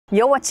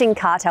You're watching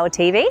Cartell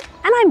TV,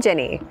 and I'm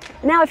Jenny.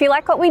 Now, if you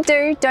like what we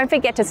do, don't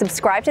forget to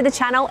subscribe to the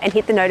channel and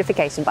hit the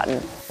notification button.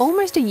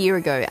 Almost a year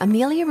ago,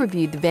 Amelia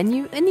reviewed the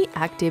Venue in the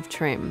active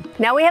trim.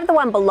 Now we have the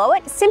one below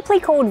it, simply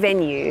called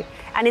Venue,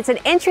 and it's an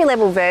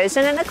entry-level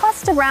version and it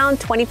costs around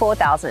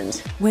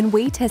 $24,000. When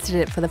we tested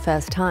it for the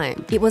first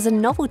time, it was a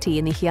novelty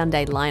in the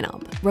Hyundai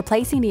lineup,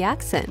 replacing the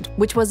Accent,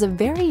 which was a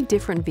very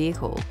different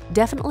vehicle.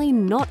 Definitely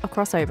not a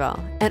crossover,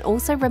 and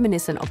also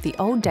reminiscent of the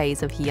old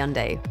days of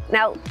Hyundai.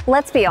 Now,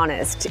 let's be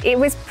honest, it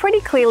was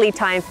pretty clearly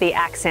time for the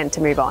Accent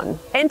to move on.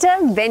 Enter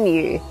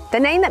Venue, the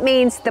name that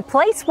means the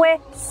place where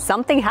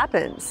something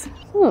happens.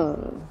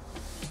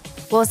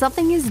 Well,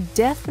 something is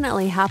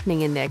definitely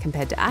happening in there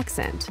compared to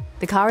Accent.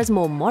 The car is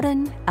more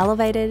modern,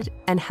 elevated,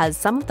 and has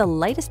some of the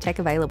latest tech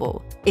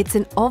available. It's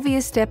an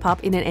obvious step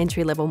up in an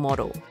entry-level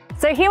model.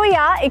 So here we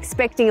are,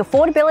 expecting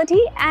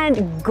affordability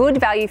and good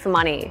value for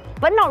money,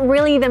 but not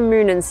really the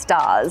moon and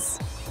stars.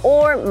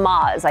 Or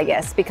Mars, I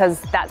guess,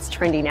 because that's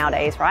trendy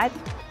nowadays, right?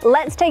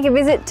 Let's take a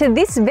visit to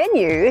this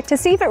Venue to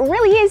see if it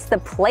really is the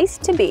place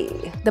to be.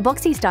 The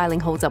boxy styling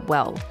holds up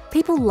well.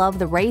 People love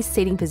the raised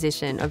seating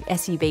position of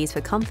SUVs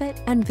for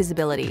comfort and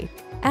visibility,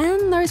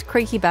 and those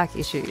creaky back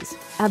issues.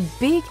 A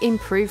big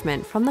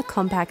improvement from the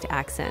compact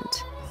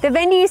Accent. The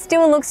Venue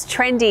still looks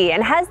trendy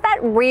and has that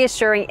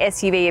reassuring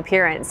SUV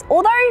appearance,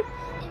 although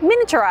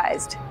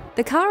miniaturized.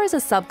 The car is a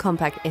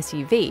subcompact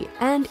SUV,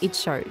 and it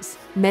shows,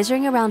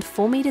 measuring around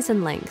 4 meters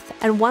in length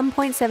and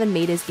 1.7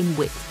 meters in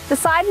width. The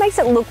side makes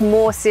it look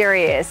more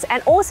serious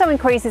and also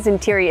increases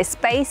interior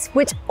space,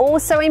 which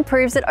also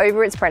improves it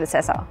over its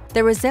predecessor.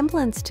 The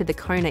resemblance to the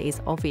Kona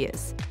is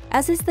obvious,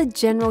 as is the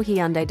general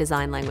Hyundai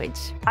design language.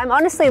 I'm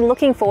honestly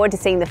looking forward to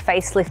seeing the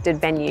facelifted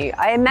Venue.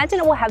 I imagine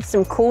it will have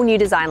some cool new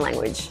design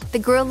language. The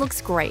grille looks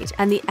great,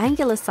 and the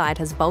angular side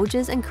has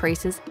bulges and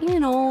creases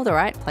in all the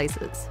right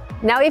places.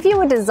 Now, if you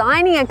were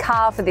designing a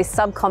car for this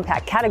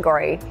subcompact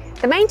category,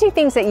 the main two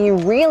things that you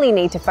really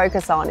need to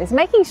focus on is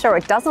making sure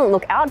it doesn't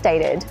look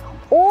outdated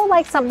or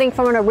like something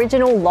from an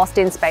original Lost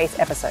in Space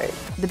episode.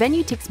 The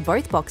Venue ticks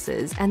both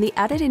boxes, and the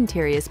added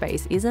interior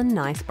space is a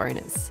nice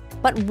bonus.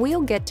 But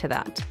we'll get to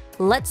that.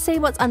 Let's see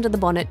what's under the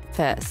bonnet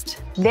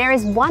first. There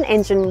is one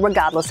engine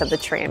regardless of the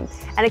trim,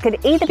 and it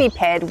could either be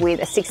paired with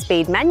a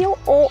 6-speed manual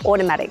or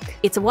automatic.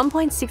 It's a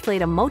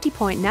 1.6-litre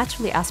multi-point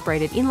naturally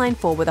aspirated inline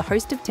 4 with a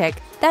host of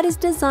tech that is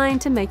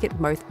designed to make it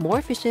both more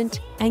efficient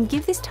and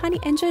give this tiny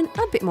engine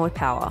a bit more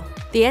power.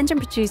 The engine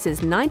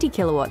produces 90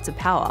 kilowatts of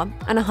power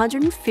and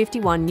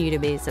 151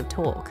 Nm of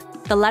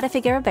torque, the latter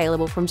figure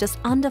available from just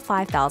under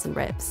 5,000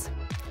 revs.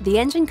 The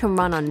engine can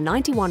run on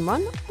 91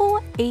 run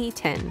or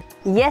E10.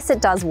 Yes,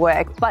 it does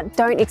work, but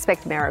don't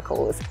expect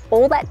miracles.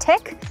 All that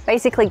tech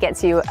basically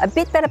gets you a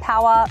bit better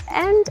power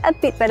and a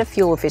bit better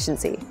fuel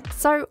efficiency.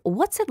 So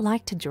what's it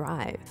like to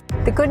drive?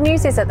 The good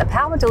news is that the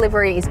power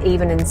delivery is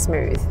even and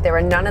smooth. There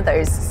are none of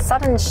those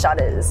sudden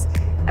shudders.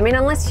 I mean,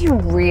 unless you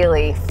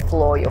really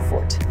floor your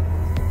foot.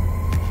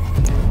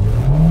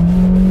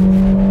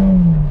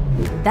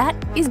 That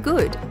is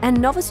good, and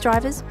novice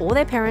drivers or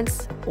their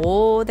parents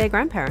or their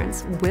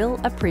grandparents will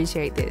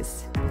appreciate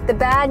this. The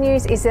bad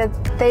news is that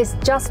there's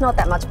just not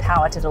that much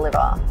power to deliver.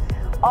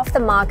 Off the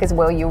mark as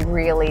well, you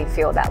really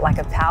feel that lack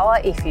of power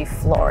if you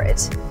floor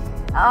it.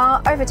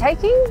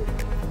 Overtaking?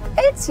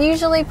 It's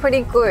usually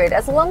pretty good,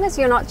 as long as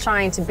you're not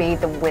trying to be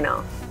the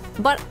winner.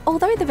 But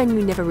although the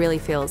Venue never really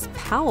feels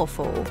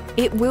powerful,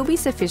 it will be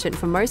sufficient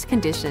for most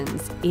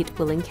conditions it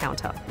will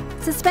encounter.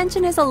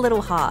 Suspension is a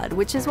little hard,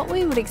 which is what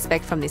we would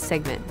expect from this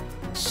segment.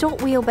 Short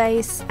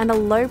wheelbase and a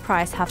low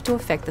price have to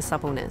affect the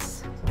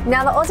suppleness.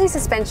 Now, the Aussie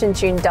suspension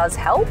tune does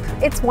help.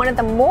 It's one of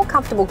the more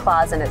comfortable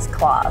cars in its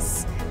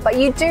class, but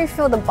you do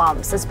feel the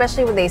bumps,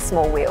 especially with these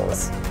small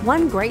wheels.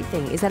 One great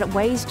thing is that it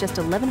weighs just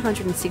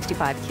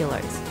 1,165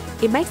 kilos.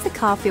 It makes the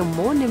car feel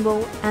more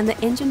nimble, and the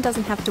engine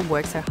doesn't have to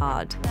work so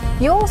hard.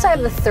 You also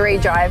have the 3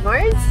 drive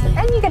modes,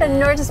 and you get a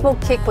noticeable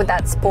kick with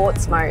that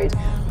sports mode,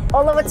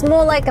 although it's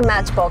more like a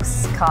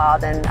matchbox car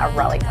than a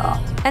rally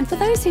car. And for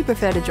those who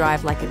prefer to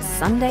drive like it's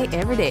Sunday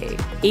every day,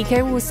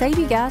 Eco will save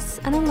you gas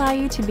and allow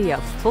you to be a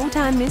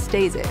full-time Miss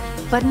Daisy.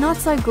 But not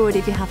so good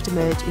if you have to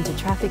merge into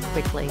traffic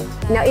quickly.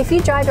 Now, if you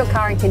drive your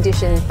car in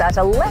conditions that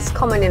are less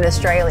common in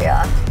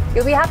Australia,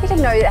 you'll be happy to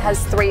know that it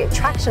has 3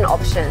 traction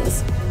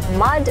options: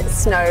 mud,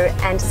 snow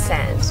and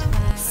sand.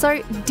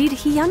 So, did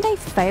Hyundai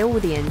fail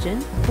with the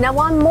engine? Now,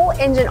 while more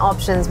engine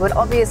options would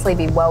obviously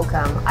be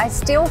welcome, I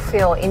still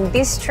feel in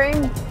this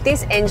trim,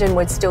 this engine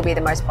would still be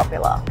the most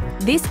popular.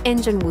 This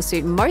engine will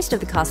suit most of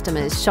the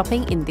customers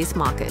shopping in this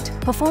market.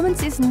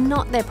 Performance is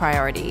not their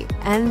priority,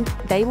 and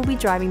they will be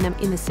driving them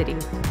in the city.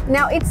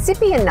 Now, it's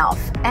zippy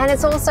enough, and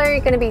it's also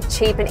going to be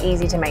cheap and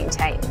easy to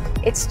maintain.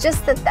 It's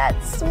just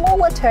that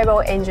smaller turbo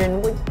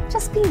engine would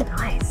just be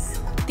nice.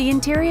 The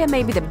interior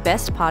may be the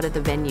best part of the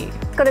Venue.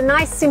 It's got a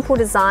nice simple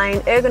design,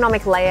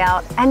 ergonomic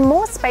layout, and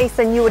more space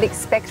than you would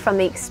expect from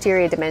the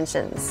exterior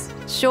dimensions.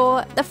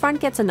 Sure, the front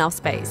gets enough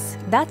space.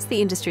 That's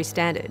the industry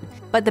standard.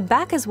 But the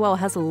back as well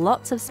has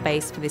lots of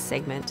space for this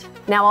segment.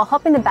 Now I'll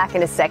hop in the back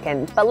in a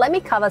second, but let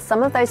me cover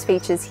some of those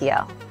features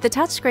here. The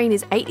touchscreen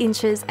is 8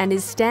 inches and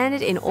is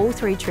standard in all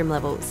 3 trim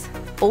levels.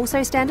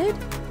 Also standard,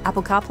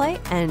 Apple CarPlay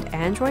and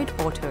Android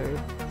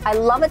Auto. I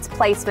love its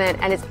placement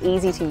and it's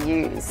easy to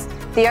use.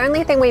 The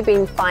only thing we've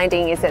been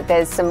finding is that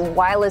there's some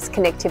wireless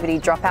connectivity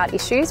dropout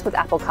issues with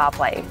Apple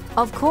CarPlay.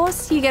 Of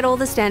course, you get all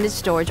the standard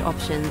storage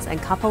options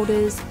and cup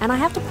holders, and I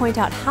have to point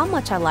out how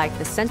much I like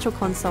the central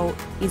console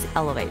is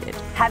elevated.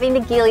 Having the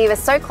gear lever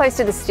so close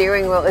to the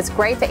steering wheel is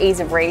great for ease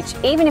of reach,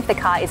 even if the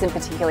car isn't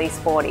particularly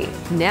sporty.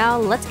 Now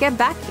let's get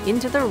back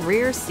into the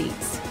rear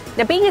seats.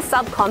 Now, being a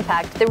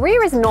subcompact, the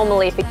rear is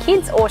normally for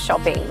kids or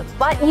shopping,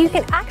 but you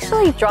can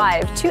actually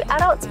drive 2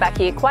 adults back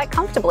here quite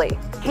comfortably.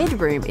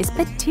 Headroom is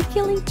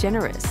particularly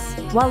generous,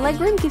 while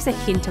legroom gives a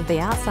hint of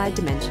the outside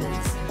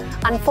dimensions.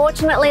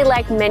 Unfortunately,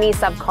 like many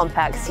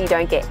subcompacts, you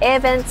don't get air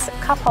vents,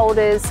 cup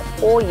holders,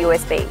 or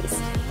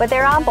USBs, but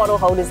there are bottle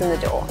holders in the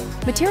door.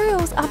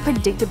 Materials are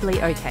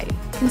predictably okay,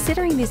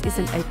 considering this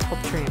isn't a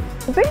top trim.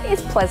 The boot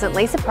is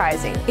pleasantly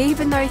surprising.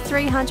 Even though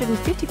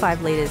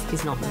 355 litres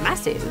is not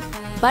massive,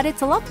 but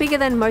it's a lot bigger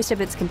than most of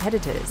its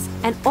competitors,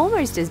 and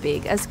almost as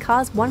big as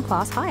cars one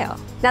class higher.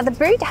 Now, the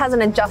boot has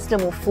an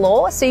adjustable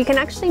floor, so you can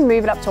actually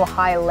move it up to a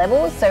higher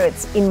level, so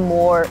it's in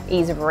more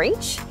ease of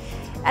reach.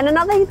 And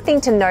another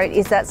thing to note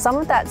is that some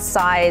of that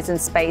size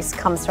and space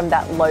comes from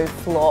that low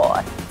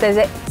floor.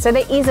 So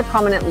there is a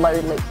prominent low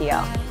lip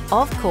here.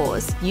 Of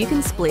course, you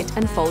can split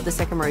and fold the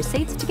second row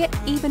seats to get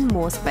even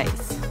more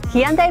space.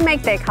 Hyundai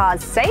make their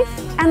cars safe,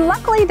 and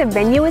luckily the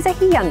Venue is a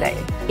Hyundai.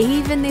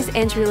 Even this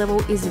entry level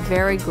is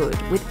very good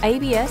with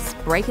ABS,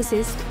 brake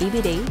assist,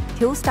 EBD,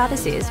 hill start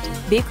assist,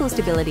 vehicle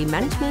stability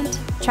management,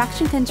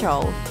 traction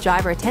control,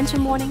 driver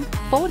attention warning,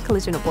 forward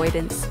collision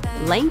avoidance,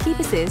 lane keep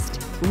assist,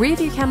 rear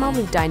view camera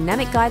with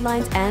dynamic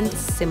guidelines and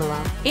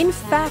similar. In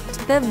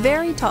fact, the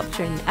very top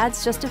trim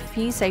adds just a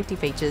few safety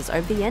features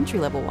over the entry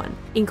level one,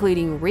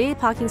 including rear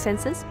parking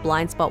sensors,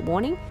 blind spot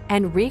warning,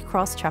 and rear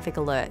cross traffic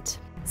alert.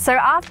 So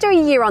after a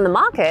year on the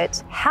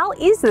market, how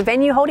is the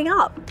Venue holding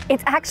up?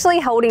 It's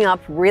actually holding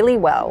up really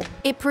well.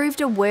 It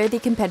proved a worthy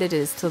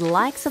competitor to the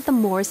likes of the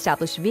more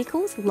established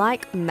vehicles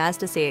like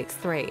Mazda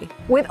CX-3.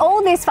 With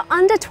all this for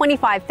under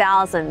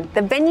 $25,000,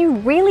 the Venue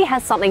really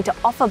has something to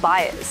offer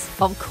buyers.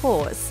 Of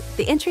course,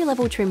 the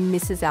entry-level trim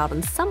misses out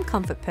on some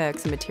comfort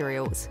perks and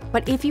materials,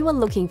 but if you are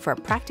looking for a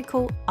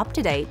practical,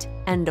 up-to-date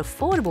and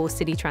affordable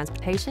city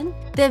transportation,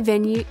 the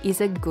Venue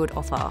is a good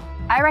offer.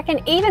 I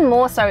reckon even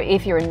more so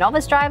if you're a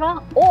novice driver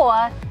or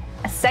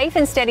a safe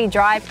and steady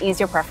drive is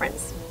your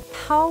preference.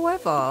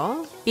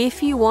 However,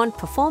 if you want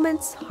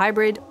performance,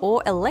 hybrid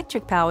or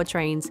electric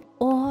powertrains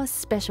or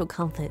special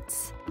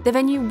comforts, the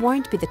Venue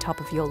won't be the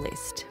top of your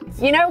list.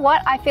 You know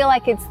what? I feel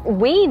like it's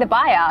we, the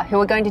buyer, who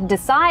are going to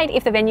decide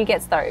if the Venue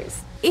gets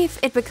those.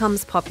 If it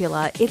becomes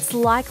popular, it's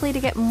likely to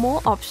get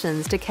more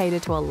options to cater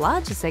to a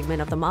larger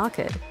segment of the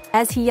market,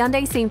 as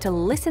Hyundai seem to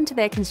listen to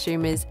their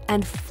consumers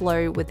and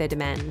flow with their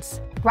demands.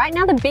 Right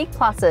now, the big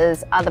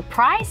pluses are the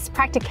price,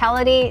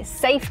 practicality,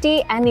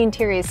 safety, and the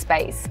interior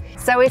space.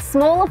 So if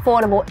small,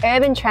 affordable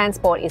urban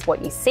transport is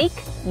what you seek,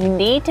 you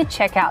need to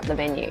check out the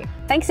Venue.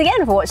 Thanks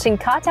again for watching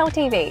Cartel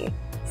TV.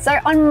 So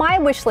on my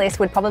wish list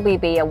would probably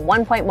be a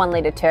 1.1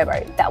 litre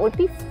turbo. That would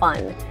be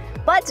fun.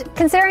 But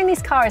considering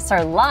this car is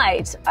so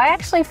light, I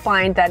actually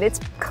find that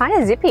it's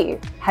kind of zippy.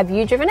 Have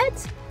you driven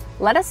it?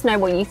 Let us know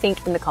what you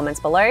think in the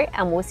comments below,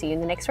 and we'll see you in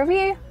the next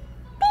review.